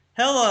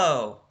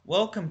Hello,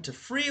 welcome to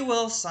Free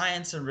Will,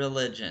 Science, and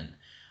Religion.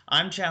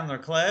 I'm Chandler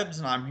Klebs,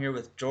 and I'm here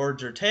with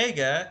George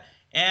Ortega,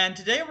 and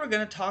today we're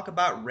going to talk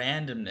about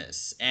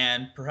randomness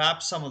and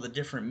perhaps some of the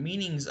different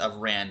meanings of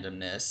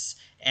randomness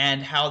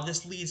and how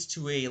this leads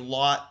to a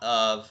lot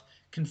of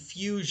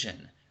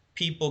confusion.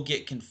 People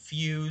get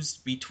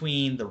confused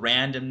between the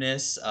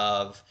randomness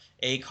of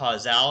a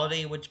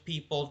causality, which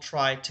people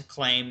try to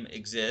claim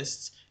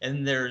exists,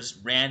 and there's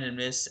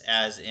randomness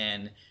as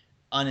in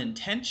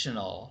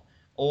unintentional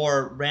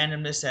or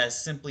randomness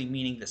as simply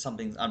meaning that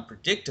something's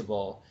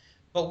unpredictable.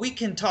 But we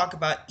can talk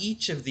about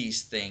each of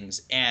these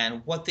things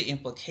and what the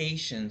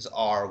implications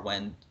are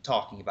when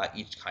talking about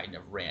each kind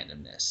of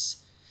randomness.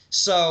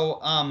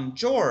 So,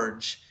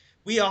 George,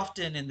 we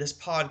often in this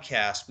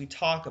podcast we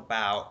talk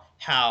about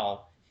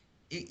how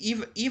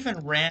even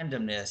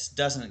randomness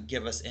doesn't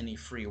give us any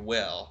free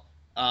will,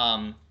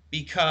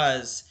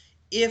 because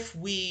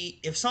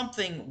if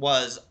something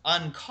was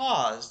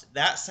uncaused,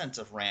 that sense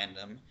of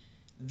random,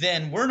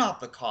 then we're not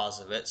the cause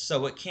of it,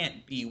 so it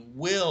can't be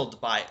willed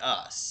by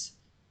us.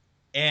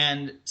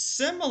 And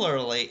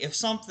similarly, if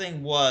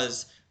something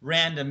was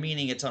random,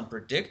 meaning it's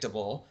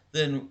unpredictable,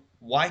 then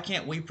why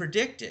can't we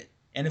predict it?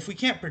 And if we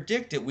can't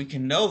predict it, we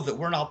can know that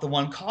we're not the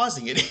one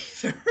causing it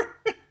either.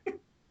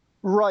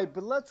 Right,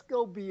 but let's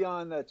go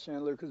beyond that,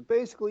 Chandler, because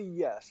basically,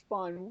 yes,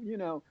 fine.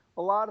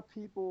 A lot of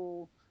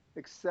people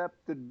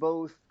accept that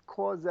both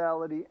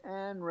causality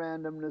and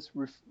randomness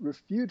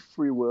refute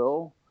free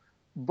will.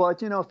 But,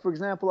 for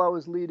example, I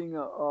was leading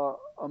a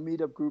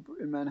meetup group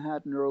in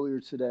Manhattan earlier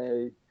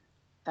today,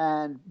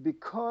 and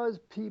because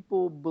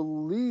people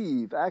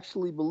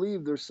actually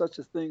believe there's such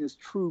a thing as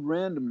true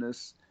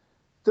randomness,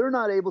 they're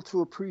not able to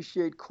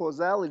appreciate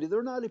causality.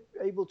 They're not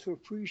able to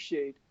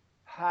appreciate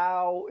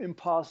how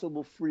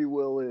impossible free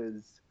will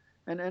is.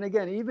 And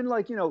again, even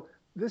like,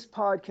 this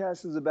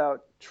podcast is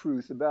about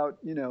truth, about,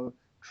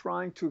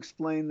 trying to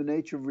explain the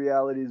nature of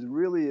reality as it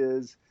really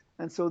is.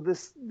 And so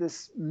this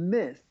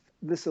myth,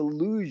 this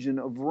illusion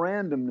of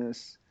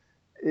randomness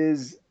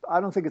is,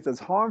 I don't think it's as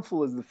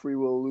harmful as the free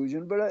will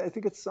illusion, but I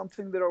think it's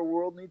something that our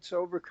world needs to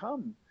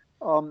overcome.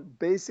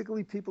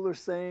 Basically, people are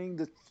saying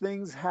that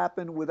things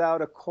happen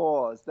without a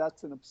cause.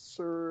 That's an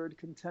absurd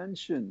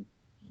contention.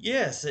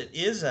 Yes, it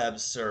is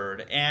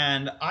absurd.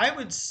 And I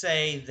would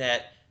say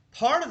that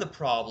part of the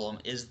problem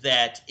is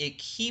that it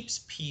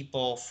keeps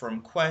people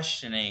from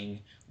questioning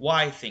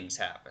why things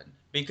happen.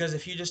 Because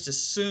if you just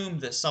assume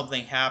that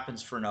something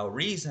happens for no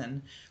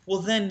reason,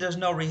 well, then there's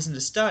no reason to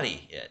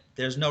study it.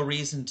 There's no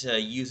reason to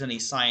use any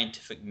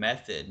scientific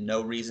method,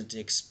 no reason to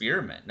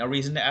experiment, no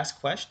reason to ask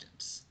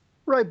questions.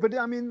 Right, but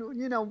I mean,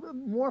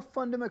 more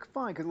fundamental,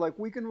 fine, because like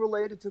we can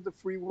relate it to the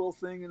free will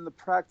thing and the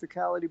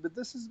practicality, but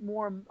this is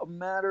more a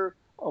matter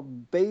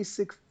of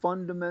basic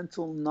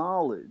fundamental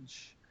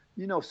knowledge.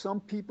 Some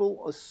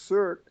people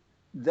assert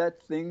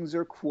that things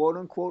are quote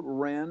unquote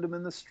random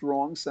in the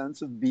strong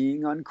sense of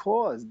being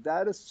uncaused.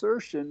 That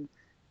assertion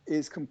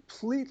is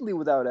completely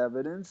without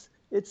evidence.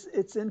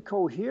 It's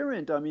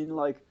incoherent. I mean,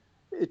 like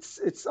it's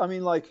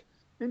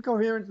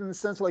incoherent in the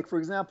sense, like, for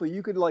example,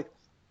 you could like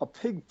a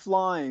pig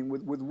flying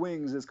with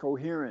wings is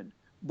coherent,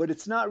 but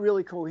it's not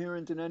really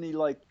coherent in any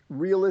like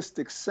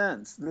realistic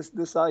sense.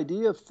 This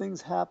idea of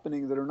things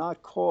happening that are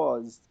not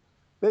caused,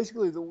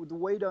 basically the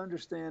way to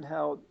understand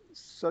how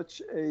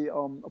such a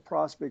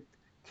prospect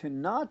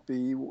cannot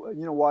be,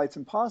 why it's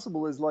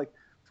impossible, is like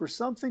for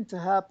something to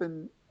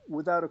happen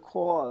without a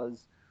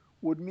cause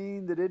would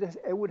mean that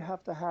it would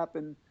have to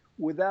happen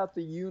without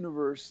the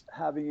universe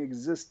having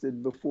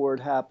existed before it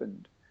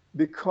happened,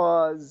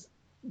 because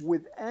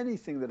with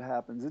anything that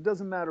happens, it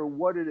doesn't matter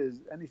what it is,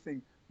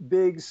 anything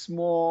big,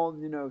 small,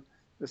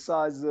 the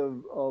size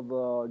of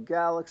a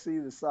galaxy,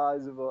 the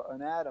size of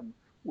an atom,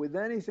 with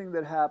anything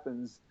that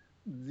happens,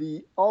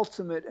 the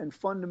ultimate and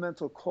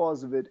fundamental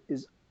cause of it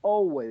is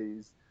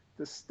always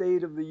the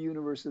state of the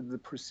universe at the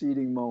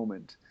preceding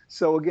moment.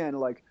 So again,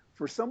 like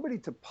for somebody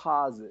to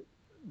posit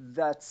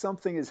that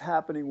something is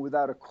happening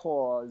without a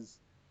cause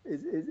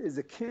is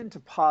akin to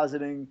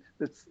positing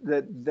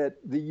that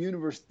the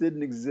universe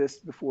didn't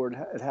exist before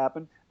it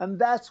happened, and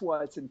that's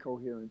why it's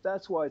incoherent.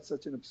 That's why it's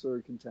such an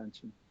absurd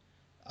contention.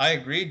 I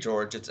agree,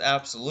 George. It's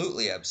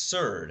absolutely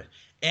absurd.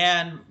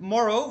 And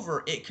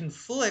moreover, it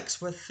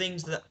conflicts with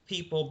things that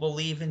people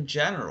believe in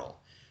general.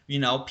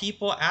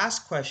 People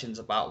ask questions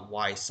about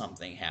why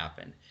something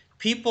happened.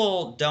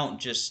 People don't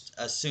just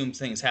assume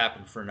things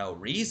happen for no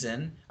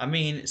reason. I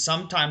mean,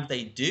 sometimes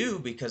they do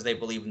because they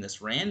believe in this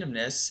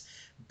randomness,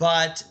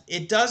 but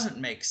it doesn't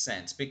make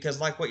sense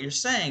because, like what you're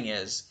saying,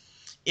 is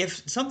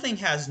if something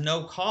has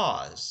no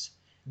cause,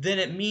 then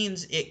it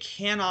means it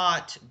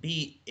cannot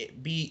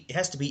it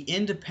has to be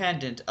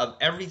independent of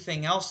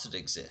everything else that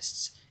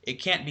exists. It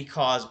can't be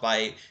caused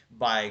by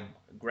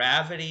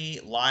gravity,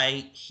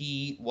 light,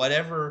 heat,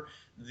 whatever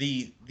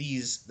the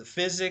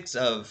physics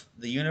of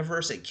the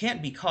universe. It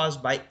can't be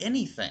caused by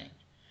anything.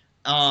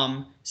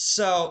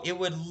 So it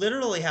would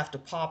literally have to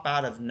pop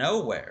out of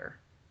nowhere.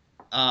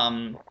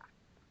 Um,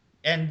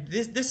 and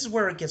this is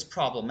where it gets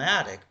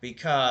problematic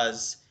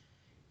because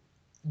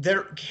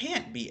there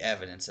can't be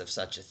evidence of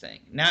such a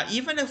thing. Now,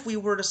 even if we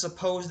were to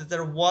suppose that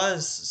there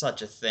was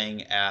such a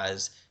thing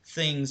as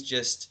things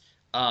just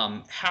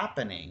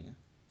happening,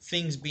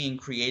 things being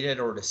created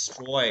or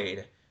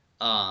destroyed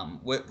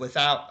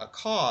without a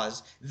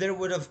cause, there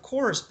would of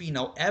course be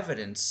no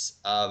evidence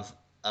of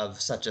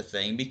such a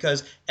thing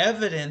because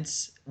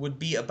evidence would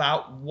be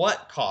about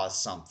what caused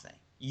something.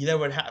 There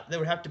would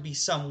have to be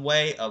some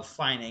way of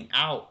finding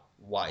out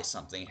why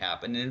something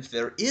happened, and if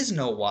there is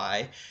no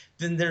why,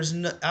 then there's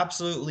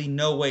absolutely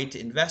no way to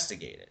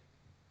investigate it.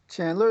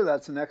 Chandler,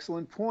 that's an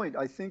excellent point.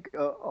 I think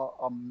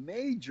a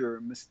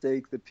major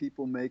mistake that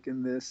people make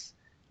in this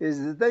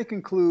is that they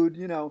conclude,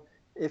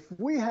 if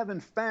we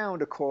haven't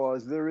found a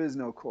cause, there is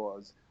no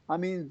cause. I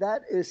mean,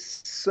 that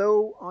is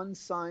so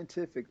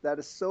unscientific. That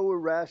is so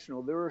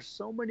irrational. There are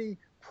so many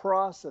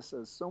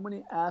processes, so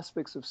many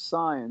aspects of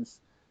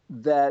science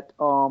that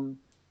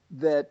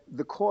that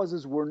the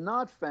causes were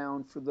not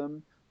found for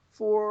them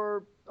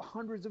for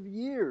hundreds of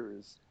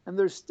years, and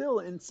there's still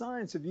in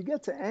science, if you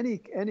get to any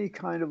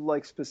kind of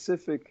like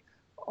specific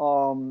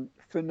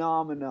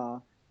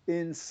phenomena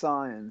in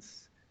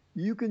science,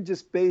 you can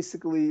just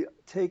basically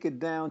take it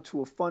down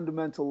to a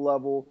fundamental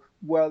level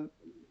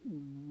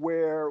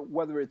where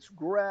whether it's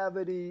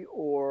gravity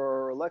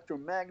or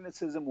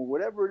electromagnetism or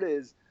whatever it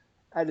is,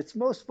 at its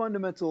most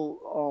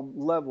fundamental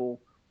level,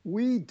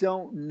 we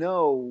don't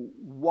know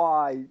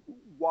why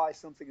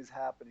something is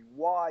happening,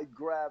 why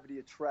gravity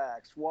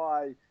attracts,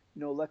 why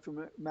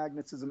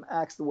electromagnetism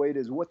acts the way it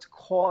is, what's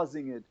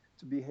causing it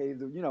to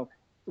behave.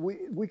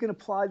 We can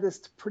apply this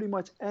to pretty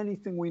much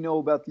anything we know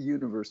about the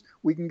universe.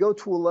 We can go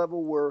to a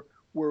level where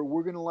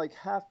we're going to like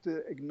have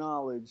to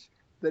acknowledge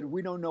that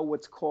we don't know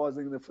what's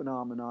causing the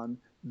phenomenon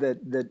that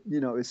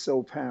is so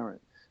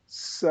apparent.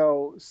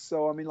 So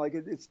I mean, like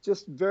it's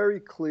just very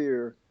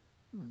clear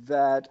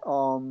that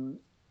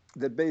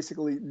that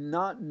basically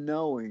not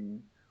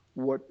knowing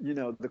what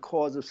the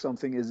cause of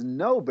something is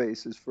no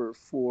basis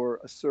for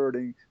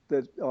asserting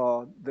that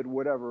that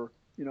whatever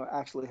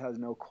actually has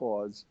no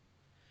cause.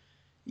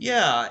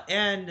 Yeah,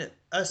 and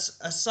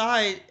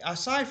aside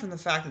from the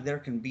fact that there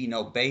can be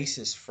no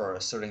basis for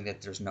asserting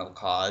that there's no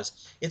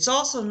cause, it's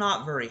also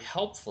not very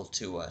helpful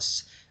to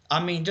us.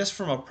 I mean, just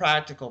from a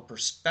practical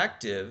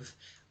perspective,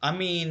 I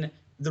mean,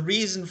 the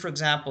reason, for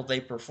example, they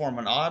perform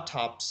an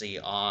autopsy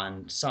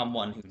on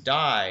someone who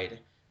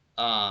died,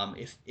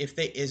 if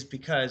they is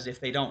because if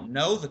they don't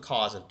know the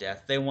cause of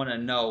death, they want to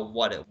know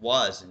what it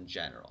was in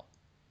general.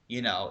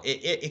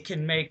 It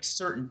can make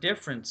certain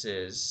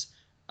differences.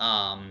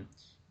 Um,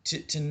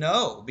 to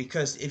know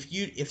because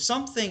if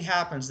something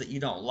happens that you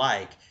don't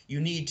like, you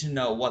need to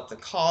know what the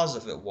cause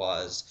of it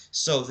was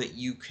so that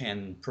you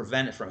can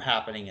prevent it from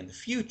happening in the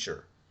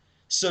future.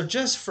 So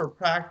just for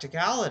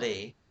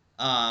practicality,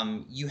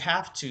 you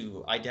have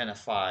to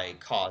identify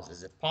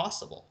causes if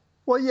possible.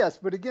 Well, yes,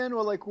 but again,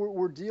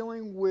 we're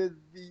dealing with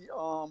the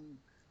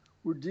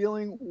we're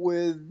dealing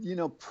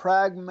with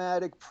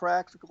pragmatic,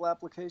 practical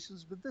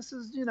applications. But this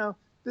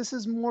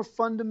is more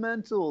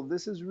fundamental.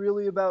 This is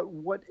really about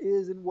what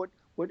is and what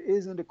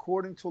isn't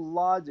according to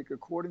logic,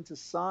 according to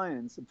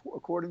science,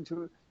 according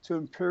to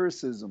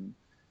empiricism.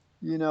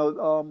 You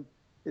know,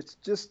 it's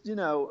just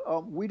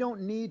we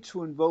don't need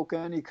to invoke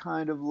any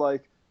kind of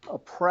like a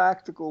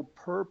practical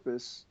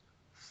purpose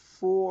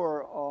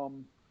for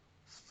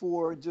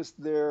for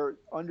just their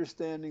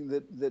understanding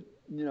that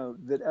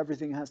that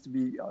everything has to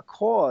be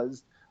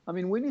caused. I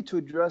mean, we need to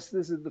address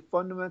this at the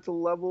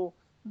fundamental level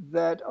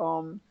that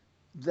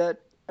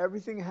that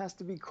everything has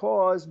to be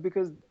caused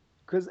because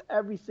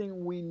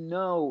everything we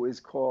know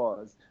is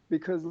caused.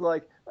 Because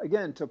like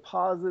again, to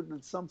posit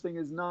that something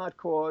is not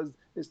caused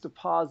is to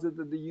posit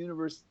that the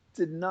universe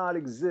did not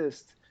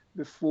exist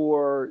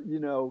before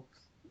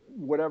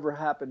whatever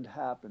happened.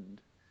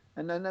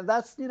 And then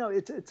that's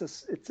it's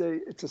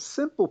a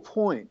simple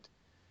point,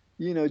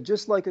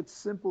 just like it's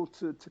simple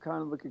to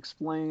kind of like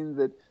explain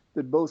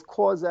that both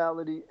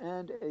causality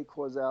and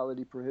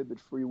acausality prohibit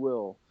free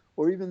will,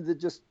 or even that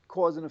just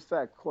cause and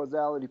effect,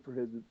 causality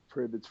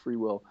prohibits free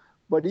will.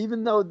 But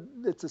even though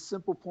it's a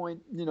simple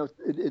point,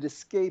 it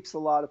escapes a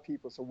lot of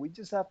people. So we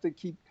just have to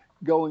keep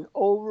going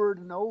over it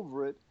and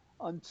over it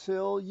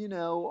until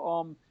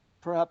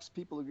perhaps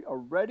people are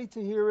ready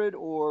to hear it,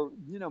 or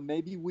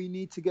maybe we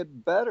need to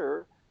get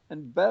better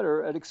and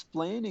better at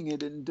explaining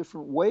it in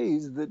different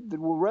ways that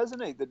will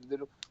resonate,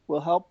 that will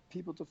help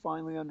people to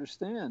finally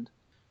understand.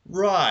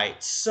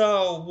 Right.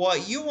 So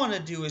what you want to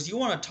do is you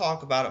want to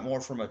talk about it more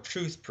from a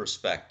truth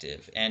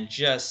perspective and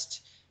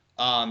just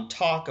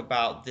talk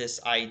about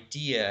this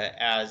idea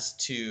as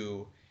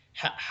to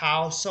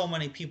how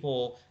many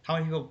people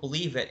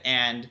believe it,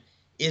 and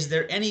is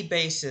there any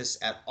basis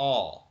at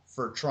all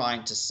for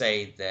trying to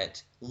say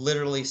that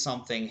literally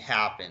something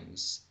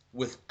happens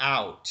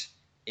without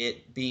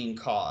it being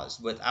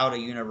caused, without a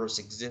universe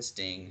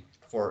existing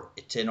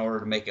in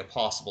order to make it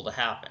possible to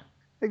happen?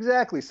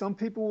 Exactly. Some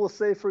people will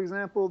say, for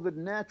example, that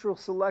natural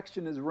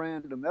selection is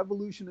random,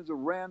 evolution is a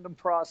random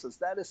process.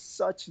 That is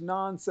such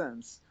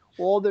nonsense.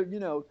 All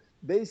that,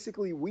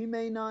 basically, we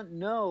may not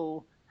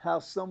know how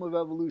some of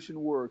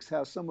evolution works,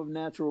 how some of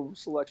natural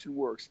selection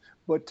works.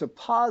 But to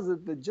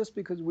posit that just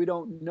because we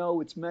don't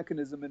know its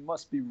mechanism, it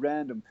must be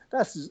random,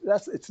 that's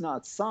it's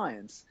not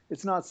science.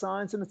 It's not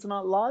science and it's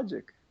not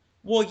logic.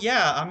 Well,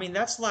 yeah, I mean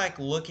that's like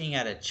looking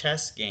at a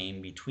chess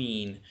game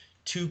between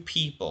two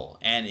people,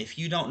 and if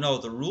you don't know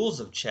the rules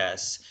of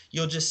chess,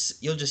 you'll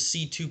just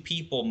see two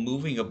people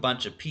moving a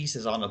bunch of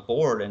pieces on a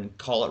board and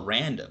call it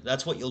random.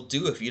 That's what you'll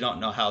do if you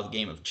don't know how the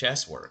game of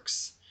chess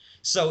works.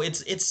 So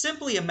it's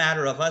simply a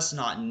matter of us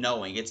not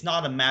knowing. It's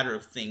not a matter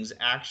of things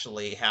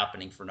actually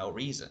happening for no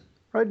reason.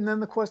 Right. And then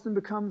the question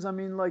becomes, I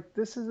mean, like,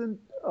 this isn't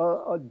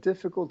a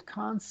difficult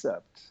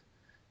concept.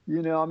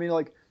 I mean,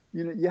 like,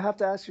 you have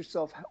to ask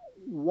yourself,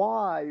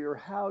 why or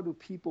how do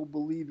people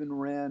believe in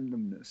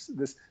randomness?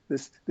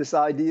 This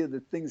idea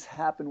that things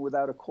happen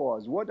without a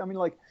cause. What I mean,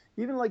 like,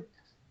 even like,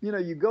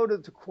 you go to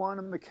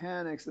quantum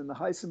mechanics and the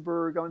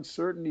Heisenberg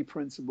uncertainty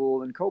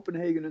principle and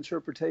Copenhagen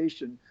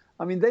interpretation.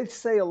 I mean, they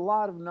say a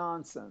lot of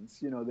nonsense.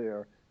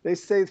 There they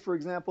say, for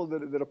example,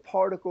 that a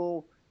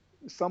particle.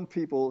 Some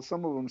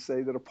of them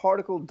say that a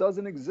particle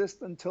doesn't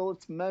exist until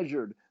it's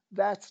measured.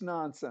 That's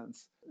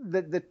nonsense.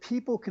 That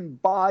people can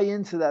buy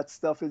into that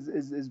stuff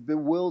is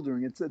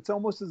bewildering. It's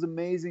almost as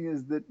amazing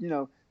as that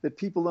that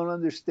people don't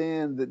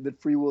understand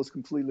that free will is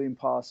completely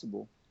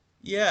impossible.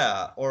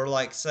 Yeah, or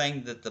like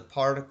saying that the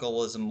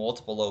particle is in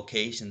multiple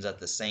locations at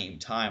the same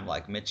time,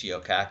 like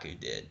Michio Kaku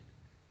did.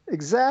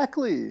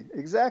 Exactly,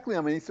 exactly.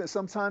 I mean,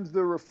 sometimes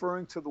they're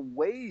referring to the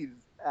wave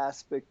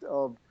aspect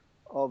of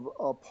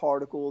a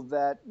particle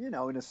that,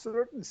 in a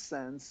certain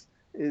sense,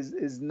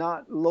 is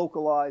not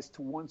localized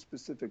to one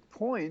specific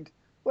point,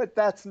 but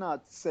that's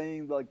not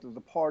saying like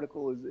the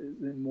particle is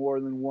in more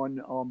than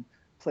one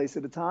place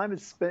at a time.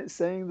 It's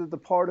saying that the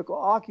particle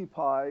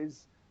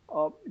occupies,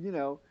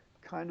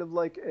 kind of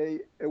like a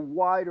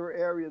wider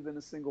area than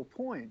a single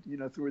point,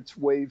 through its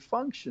wave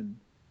function.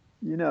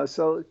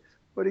 So,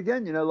 but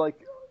again,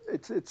 like,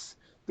 it's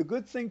the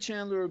good thing,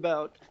 Chandler,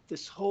 about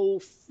this whole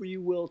free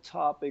will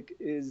topic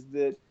is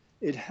that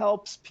it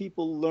helps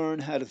people learn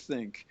how to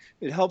think.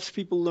 It helps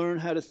people learn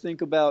how to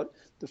think about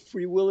the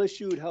free will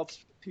issue. It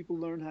helps people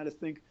learn how to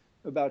think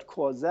about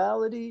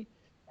causality,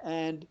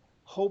 and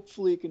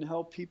hopefully it can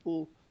help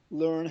people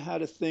learn how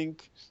to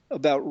think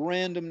about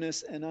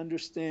randomness and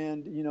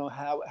understand,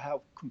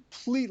 how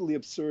completely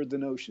absurd the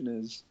notion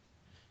is.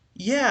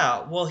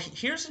 Yeah, well,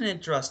 here's an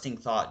interesting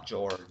thought,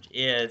 George.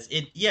 Is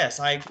it, yes,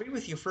 I agree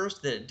with you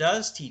first that it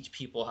does teach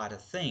people how to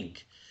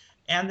think.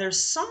 And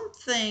there's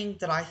something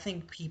that I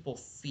think people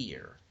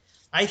fear.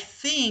 I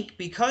think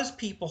because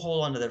people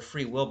hold onto their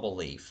free will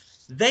belief,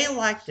 they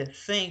like to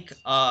think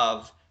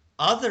of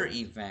other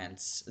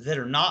events that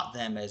are not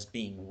them as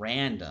being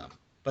random,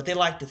 but they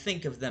like to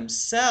think of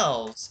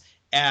themselves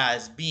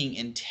as being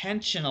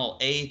intentional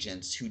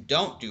agents who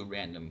don't do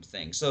random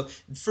things. So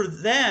for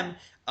them,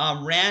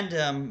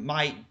 random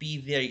might be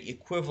the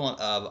equivalent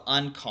of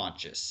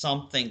unconscious,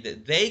 something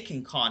that they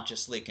can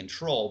consciously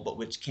control, but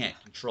which can't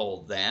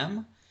control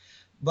them.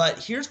 But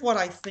here's what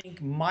I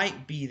think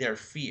might be their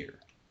fear,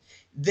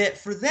 that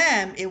for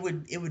them it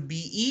would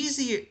be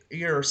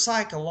easier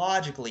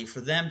psychologically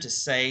for them to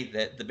say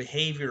that the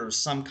behavior of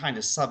some kind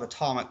of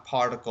subatomic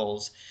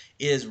particles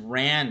is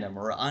random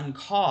or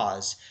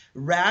uncaused,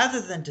 rather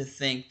than to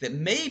think that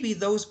maybe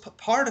those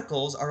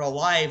particles are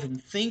alive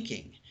and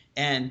thinking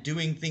and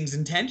doing things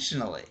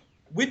intentionally.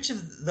 Which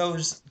of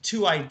those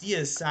two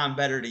ideas sound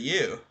better to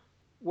you?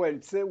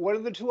 Wait, what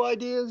are the two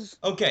ideas?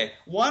 Okay,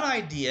 one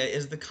idea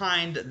is the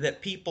kind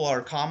that people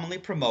are commonly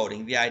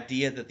promoting, the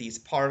idea that these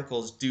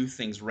particles do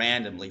things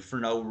randomly for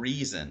no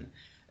reason.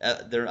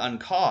 They're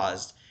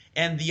uncaused.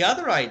 And the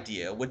other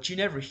idea, which you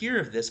never hear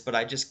of this, but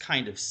I just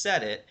kind of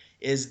said it,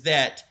 is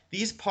that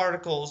these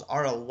particles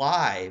are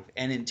alive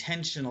and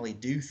intentionally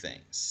do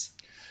things.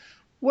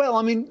 Well,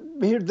 I mean,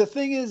 here the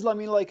thing is, I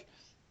mean, like,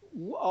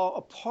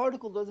 a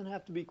particle doesn't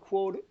have to be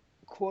quote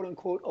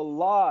unquote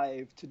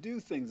alive to do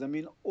things. I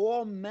mean,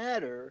 all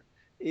matter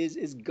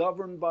is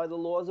governed by the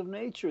laws of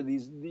nature.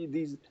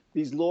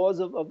 These laws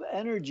of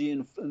energy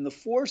and the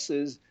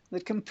forces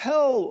that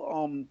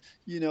compel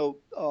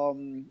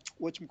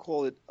what you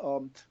call it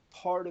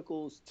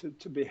particles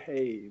to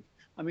behave.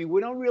 I mean, we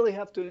don't really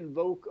have to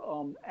invoke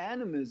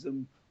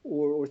animism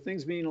or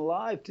things being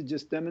alive to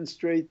just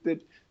demonstrate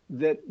that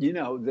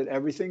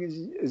everything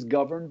is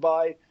governed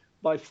by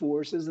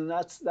forces, and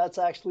that's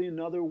actually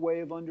another way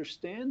of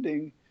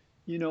understanding,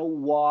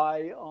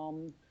 why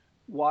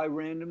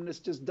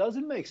randomness just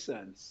doesn't make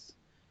sense.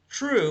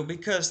 True,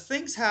 because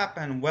things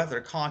happen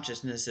whether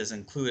consciousness is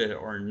included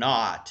or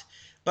not.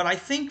 But I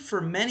think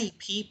for many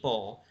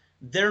people,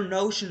 their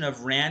notion of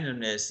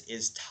randomness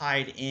is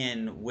tied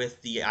in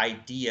with the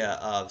idea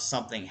of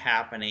something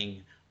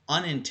happening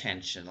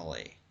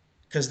unintentionally.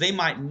 Because they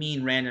might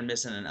mean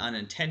randomness in an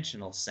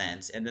unintentional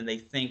sense, and then they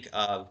think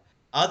of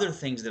other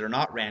things that are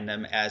not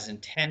random as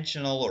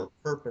intentional or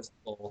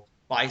purposeful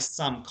by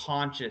some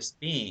conscious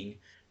being.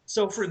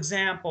 So, for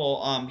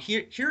example,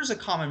 here's a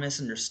common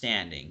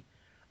misunderstanding.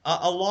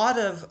 A lot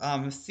of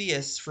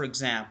theists, for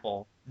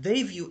example,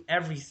 they view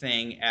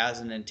everything as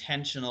an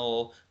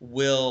intentional,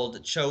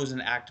 willed, chosen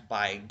act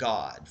by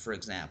God, for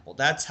example.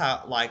 That's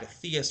how, like, a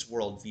theist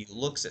worldview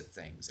looks at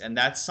things. And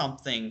that's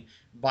something,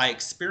 by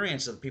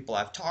experience of the people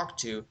I've talked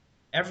to,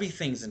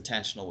 everything's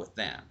intentional with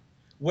them.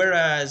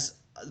 Whereas,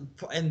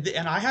 and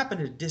I happen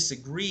to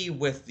disagree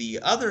with the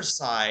other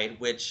side,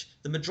 which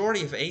the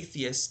majority of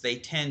atheists, they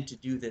tend to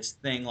do this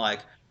thing like,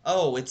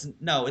 oh, it's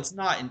no, it's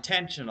not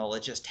intentional,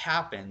 it just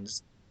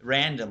happens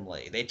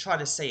randomly. They try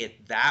to say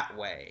it that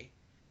way.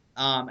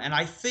 And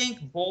I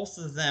think both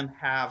of them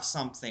have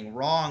something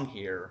wrong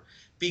here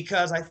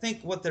because I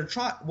think what they're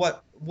trying,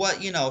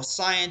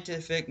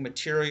 scientific,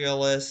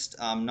 materialist,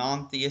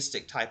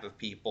 non-theistic type of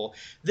people,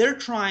 they're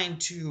trying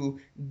to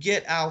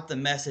get out the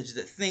message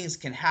that things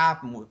can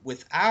happen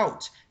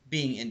without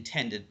being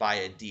intended by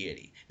a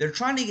deity. They're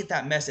trying to get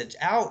that message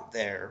out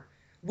there,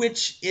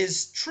 which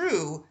is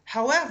true.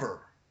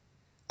 However,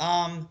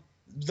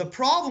 the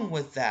problem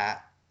with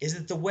that is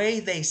that the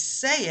way they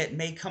say it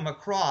may come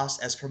across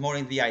as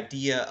promoting the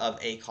idea of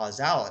a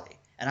causality.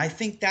 And I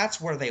think that's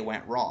where they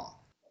went wrong.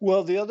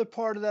 Well, the other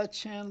part of that,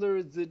 Chandler,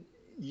 is that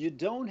you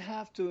don't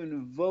have to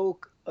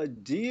invoke a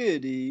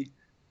deity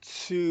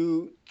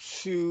to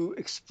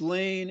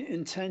explain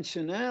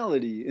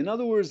intentionality. In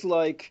other words,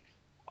 like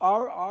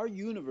our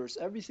universe,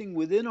 everything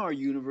within our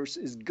universe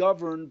is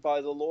governed by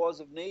the laws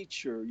of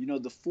nature. You know,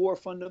 the four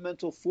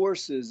fundamental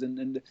forces,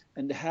 and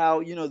how,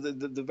 you know,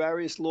 the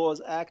various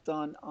laws act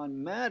on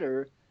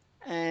matter.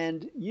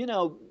 And, you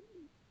know,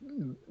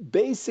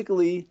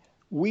 basically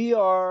we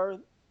are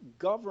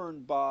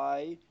governed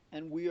by,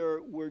 and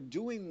we're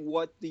doing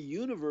what the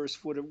universe,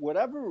 for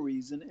whatever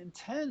reason,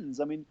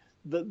 intends. I mean,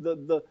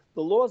 the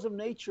laws of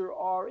nature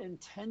are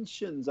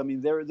intentions. I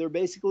mean, they're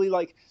basically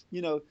like,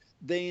 you know,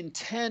 they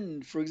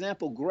intend, for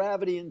example,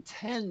 gravity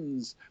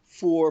intends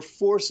for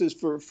forces,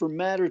 for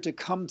matter to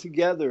come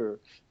together.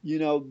 You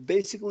know,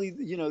 basically,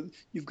 you know,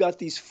 you've got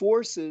these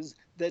forces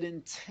that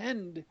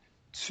intend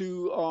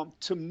to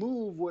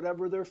move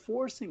whatever they're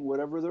forcing,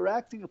 whatever they're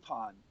acting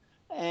upon.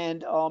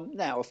 And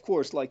now, of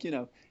course, like, you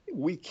know,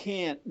 we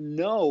can't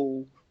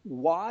know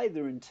why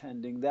they're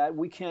intending that.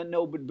 We can't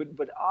know,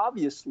 but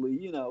obviously,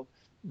 you know,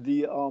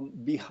 the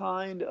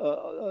behind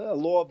a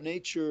law of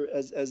nature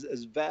as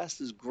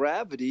vast as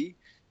gravity,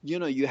 you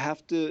know, you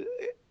have to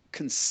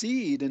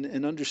concede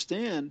and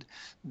understand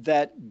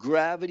that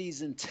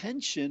gravity's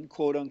intention,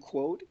 quote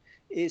unquote,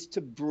 is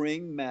to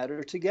bring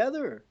matter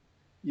together.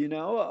 You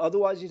know,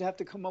 otherwise you'd have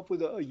to come up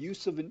with a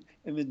use of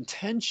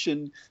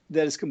intention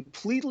that is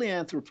completely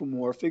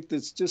anthropomorphic,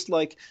 that's just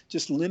like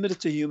just limited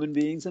to human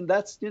beings, and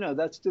that's, you know,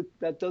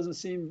 that doesn't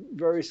seem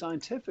very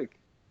scientific.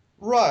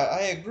 Right,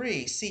 I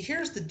agree. See,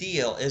 here's the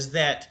deal is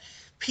that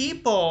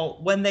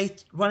people when they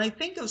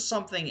think of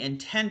something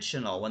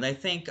intentional, when they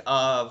think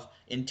of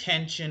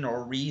intention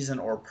or reason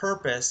or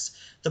purpose,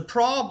 the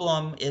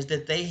problem is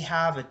that they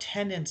have a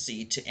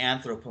tendency to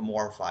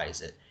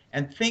anthropomorphize it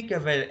and think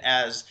of it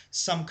as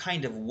some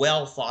kind of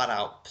well thought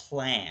out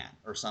plan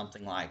or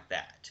something like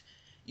that.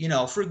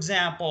 A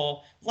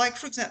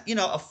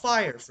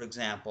fire, for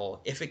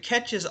example, if it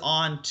catches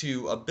on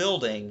to a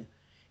building,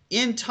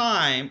 in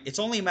time, it's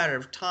only a matter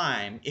of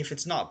time. If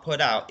it's not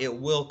put out, it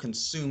will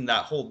consume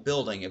that whole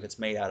building if it's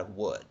made out of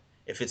wood.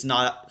 If it's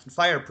not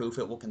fireproof,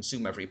 it will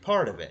consume every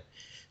part of it.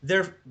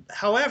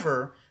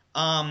 However,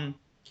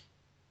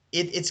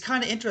 it's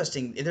kind of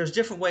interesting. There's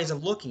different ways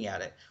of looking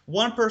at it.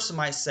 One person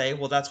might say,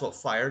 well, that's what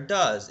fire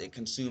does. It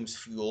consumes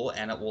fuel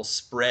and it will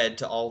spread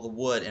to all the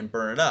wood and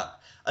burn it up.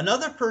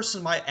 Another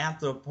person might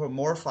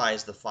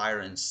anthropomorphize the fire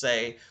and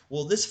say,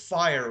 well, this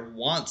fire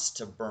wants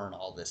to burn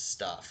all this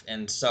stuff,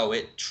 and so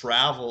it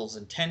travels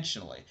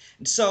intentionally.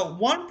 And so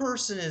one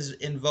person is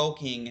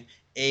invoking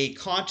a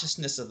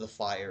consciousness of the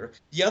fire.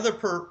 The other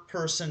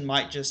person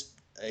might just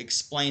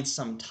explain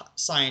some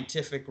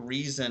scientific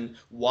reason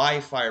why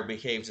fire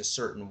behaves a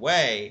certain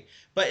way.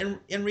 But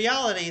in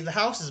reality, the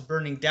house is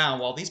burning down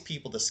while these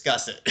people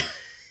discuss it.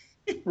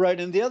 Right.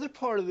 And the other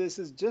part of this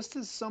is, just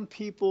as some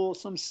people,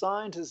 some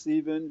scientists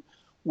even,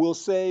 will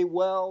say,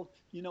 well,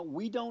 you know,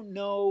 we don't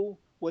know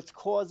what's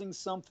causing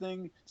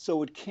something,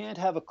 so it can't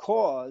have a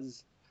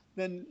cause.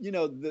 Then, you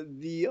know,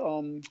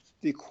 the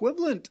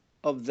equivalent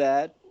of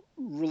that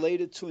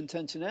related to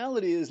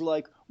intentionality is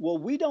like, well,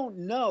 we don't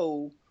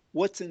know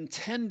what's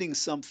intending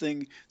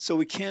something,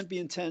 so it can't be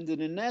intended.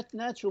 And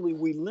naturally,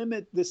 we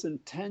limit this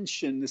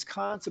intention, this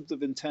concept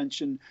of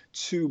intention,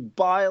 to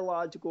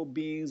biological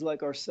beings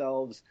like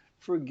ourselves,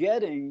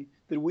 forgetting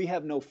that we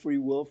have no free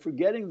will,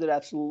 forgetting that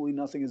absolutely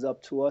nothing is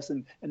up to us,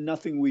 and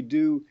nothing we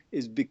do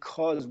is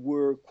because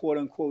we're, quote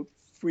unquote,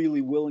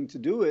 freely willing to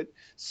do it.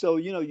 So,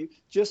 you know,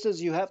 just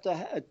as you have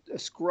to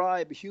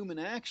ascribe human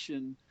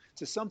action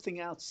to something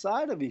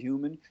outside of a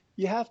human,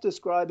 you have to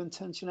ascribe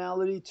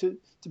intentionality to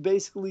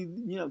basically,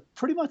 you know,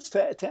 pretty much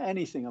to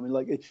anything. I mean,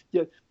 like,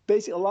 yeah,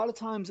 basically, a lot of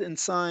times in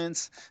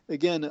science,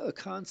 again, a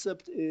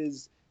concept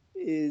is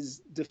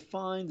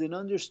defined and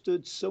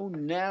understood so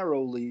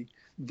narrowly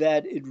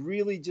that it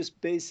really just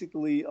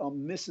basically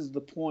misses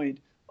the point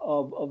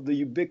of the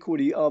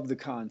ubiquity of the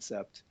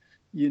concept.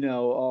 You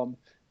know,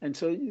 And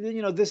so,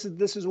 this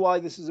is why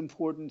this is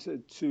important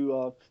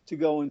to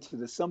go into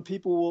this. Some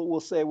people will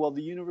say, well,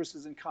 the universe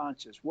isn't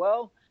conscious.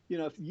 Well,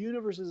 if the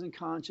universe isn't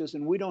conscious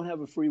and we don't have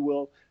a free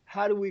will,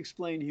 how do we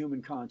explain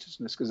human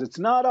consciousness? Because it's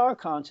not our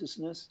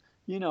consciousness.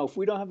 If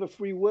we don't have a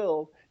free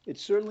will, it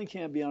certainly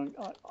can't be on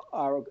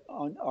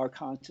our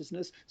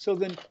consciousness. So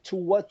then, to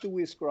what do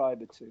we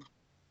ascribe it to?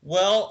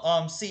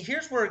 Well, see,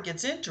 here's where it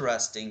gets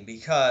interesting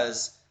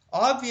because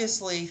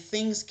obviously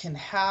things can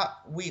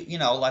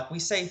like we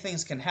say,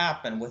 things can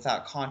happen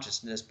without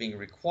consciousness being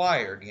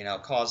required,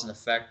 cause and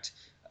effect,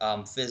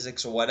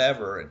 physics or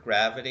whatever,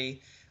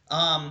 gravity.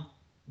 Um,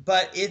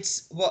 but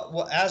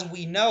as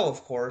we know,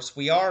 of course,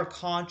 we are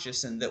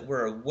conscious and that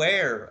we're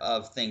aware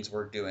of things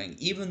we're doing,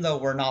 even though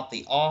we're not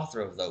the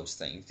author of those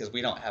things because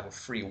we don't have a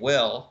free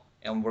will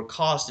and we're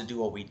caused to do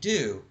what we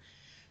do.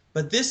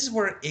 But this is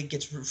where it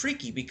gets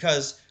freaky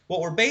because what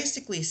we're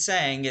basically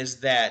saying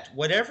is that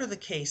whatever the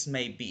case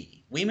may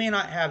be, we may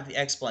not have the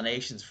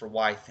explanations for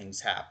why things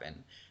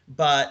happen,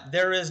 but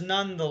there is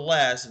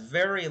nonetheless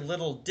very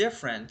little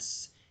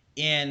difference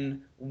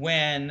in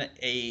when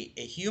a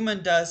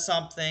human does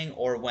something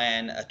or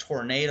when a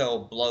tornado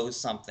blows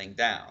something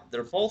down.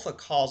 They're both a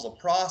causal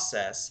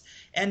process,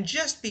 and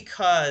just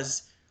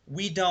because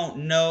we don't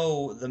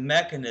know the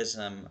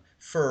mechanism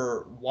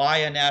for why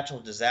a natural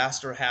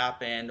disaster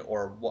happened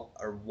or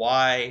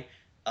why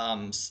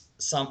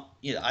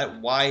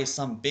why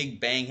some big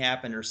bang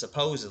happened or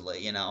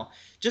supposedly,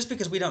 just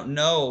because we don't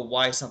know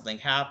why something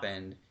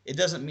happened, it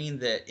doesn't mean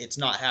that it's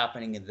not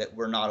happening and that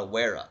we're not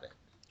aware of it.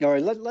 All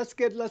right,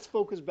 let's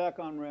focus back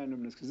on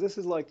randomness because this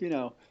is like,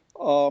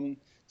 um,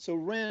 so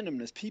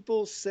randomness.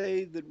 People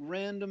say that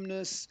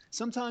randomness.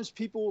 Sometimes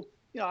people,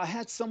 I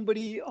had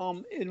somebody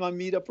in my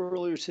meetup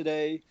earlier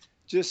today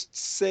just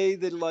say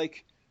that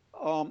like,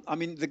 I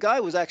mean, the guy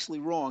was actually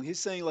wrong. He's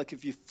saying like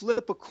if you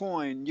flip a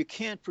coin, you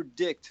can't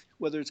predict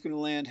whether it's going to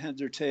land heads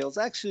or tails.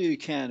 Actually, you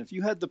can. If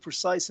you had the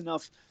precise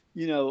enough,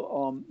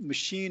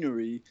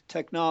 machinery,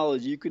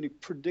 technology, you can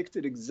predict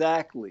it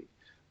exactly.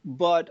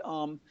 But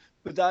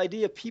but the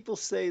idea, people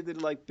say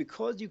that like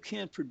because you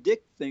can't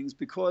predict things,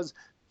 because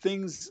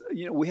things,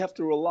 we have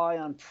to rely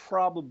on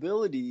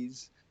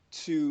probabilities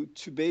to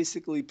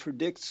basically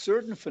predict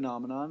certain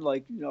phenomenon,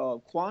 like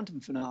quantum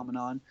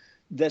phenomenon,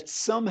 that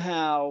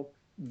somehow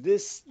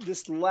this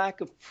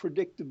lack of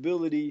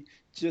predictability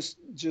just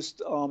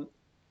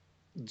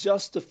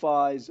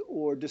justifies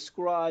or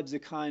describes a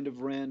kind of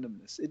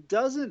randomness. It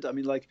doesn't. I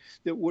mean, like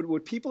that.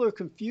 What people are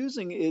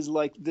confusing is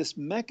like this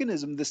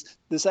mechanism, this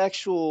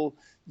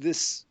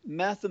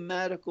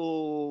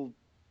mathematical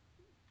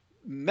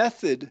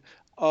method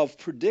of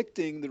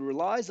predicting that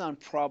relies on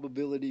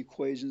probability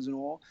equations and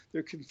all.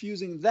 They're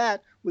confusing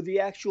that with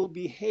the actual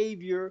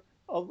behavior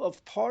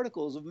of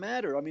particles of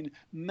matter. I mean,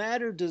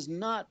 matter does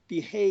not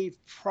behave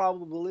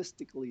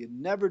probabilistically. It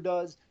never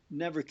does,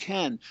 never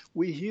can.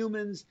 We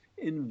humans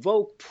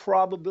invoke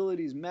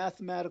probabilities,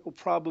 mathematical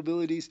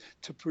probabilities,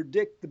 to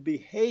predict the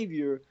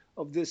behavior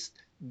of this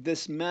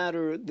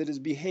matter that is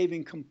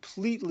behaving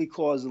completely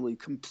causally,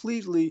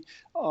 completely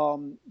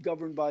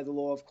governed by the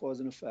law of cause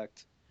and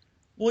effect.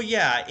 Well,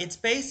 yeah, it's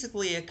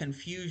basically a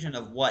confusion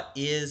of what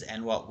is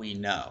and what we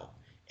know.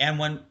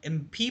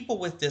 And people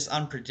with this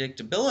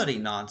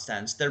unpredictability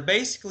nonsense, they're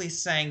basically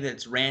saying that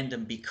it's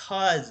random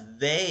because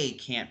they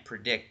can't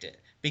predict it,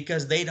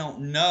 because they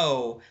don't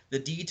know the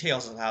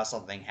details of how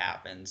something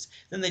happens.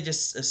 Then they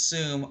just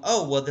assume,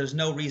 oh, well, there's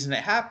no reason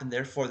it happened,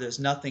 therefore there's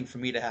nothing for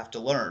me to have to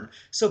learn.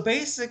 So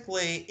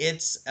basically,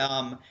 it's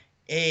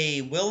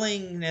a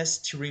willingness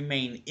to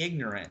remain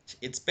ignorant.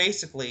 It's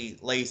basically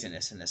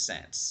laziness in a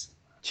sense.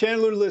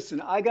 Chandler,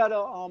 listen,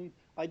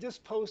 I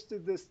just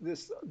posted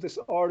this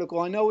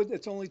article. I know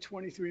it's only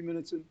 23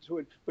 minutes into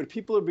it, but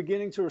people are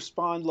beginning to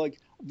respond like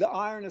the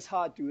iron is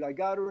hot, dude. I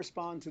got to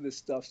respond to this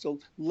stuff. So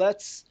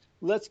let's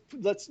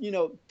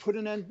put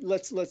an end.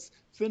 Let's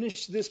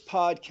finish this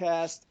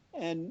podcast.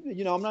 And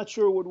I'm not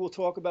sure what we'll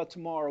talk about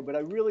tomorrow, but I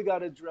really got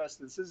to address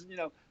this. This is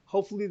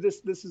hopefully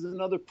this is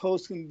another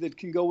post that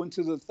can go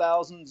into the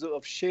thousands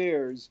of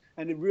shares,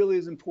 and it really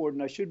is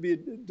important. I should be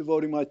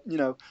devoting my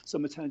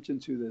some attention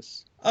to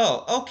this.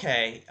 Oh,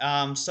 okay.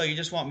 So you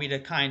just want me to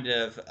kind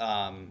of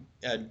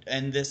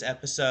end this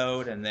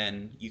episode and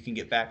then you can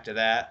get back to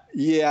that?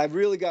 Yeah, I've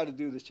really got to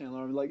do this, Chandler.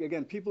 I mean, like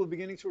again, people are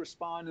beginning to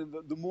respond, and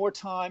the more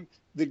time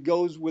that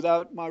goes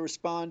without my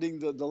responding,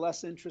 the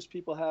less interest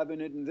people have in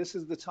it. And this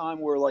is the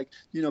time where, like,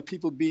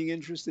 people being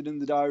interested in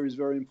the diary is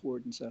very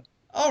important. So,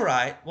 All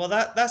right. Well,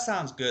 that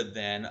sounds good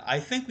then. I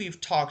think we've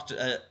talked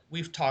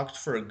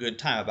for a good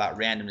time about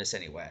randomness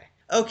anyway.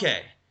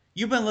 Okay.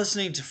 You've been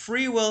listening to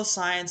Free Will,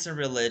 Science, and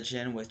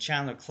Religion with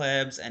Chandler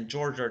Klebs and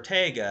George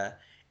Ortega,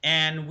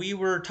 and we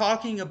were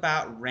talking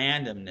about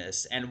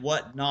randomness and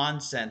what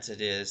nonsense it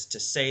is to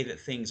say that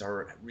things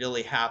are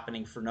really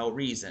happening for no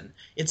reason.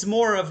 It's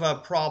more of a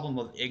problem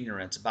of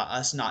ignorance about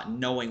us not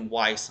knowing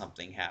why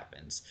something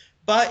happens.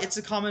 But it's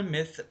a common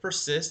myth that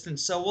persists, and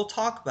so we'll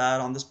talk about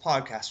it on this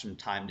podcast from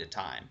time to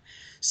time.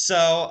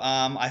 So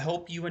I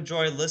hope you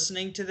enjoy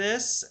listening to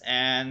this,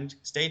 and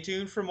stay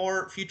tuned for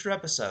more future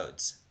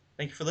episodes.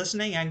 Thank you for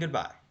listening, and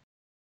goodbye.